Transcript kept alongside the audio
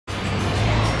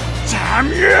Damn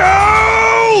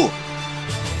you!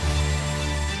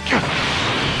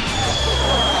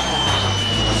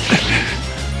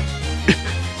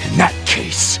 In that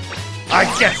case, I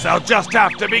guess I'll just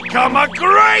have to become a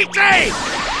great ape!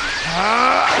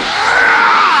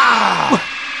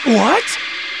 What?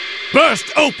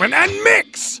 Burst open and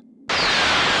mix!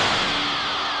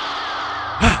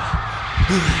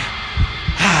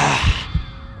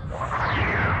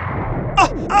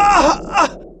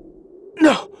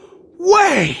 No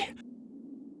way!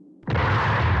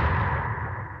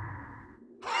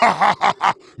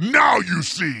 Now you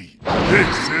see!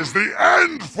 This is the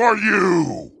end for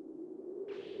you!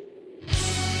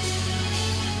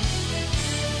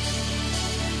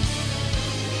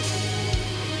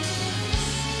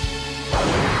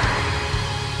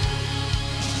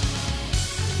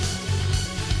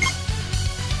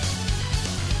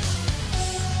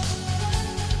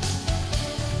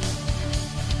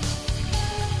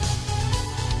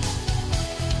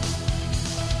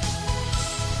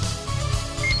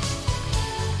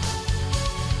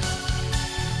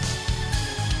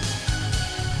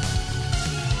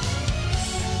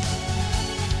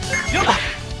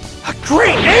 A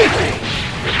great ape!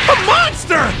 A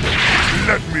monster!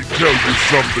 Let me tell you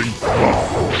something,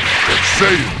 Bob.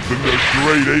 Saiyans in their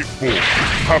great ape form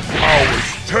have powers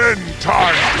 10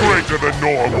 times greater than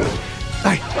normal.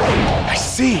 I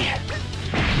see.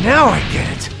 Now I get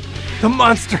it. The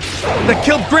monster that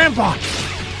killed Grandpa!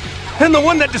 And the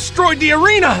one that destroyed the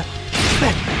arena!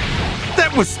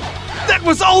 That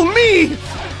was all me!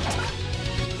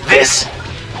 This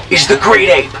is the great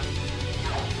ape.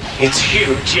 It's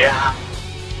huge, yeah.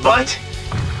 But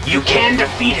you can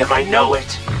defeat him, I know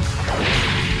it.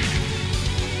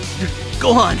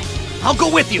 Go on. I'll go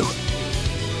with you.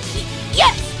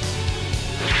 Yes!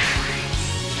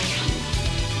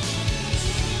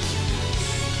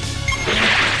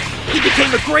 He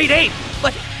became a great ape,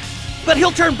 but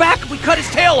he'll turn back if we cut his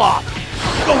tail off.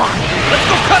 Go on. Let's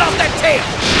go cut off that tail.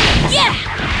 Yeah!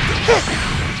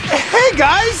 Hey,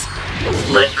 guys!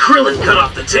 Let Krillin cut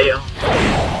off the tail.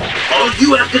 All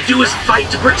you have to do is fight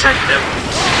to protect them.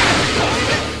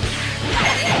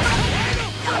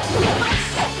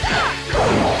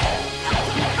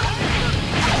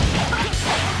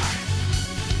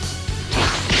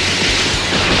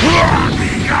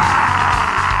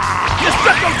 You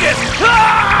stuck on this!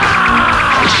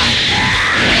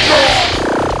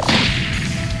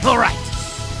 All right.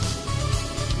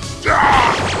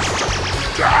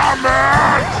 Damn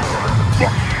it!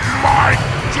 My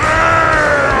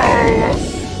tail!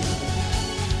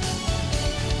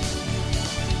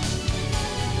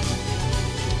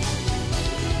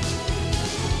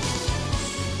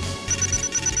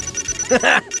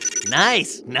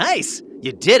 Nice, nice.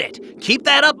 You did it. Keep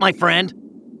that up, my friend.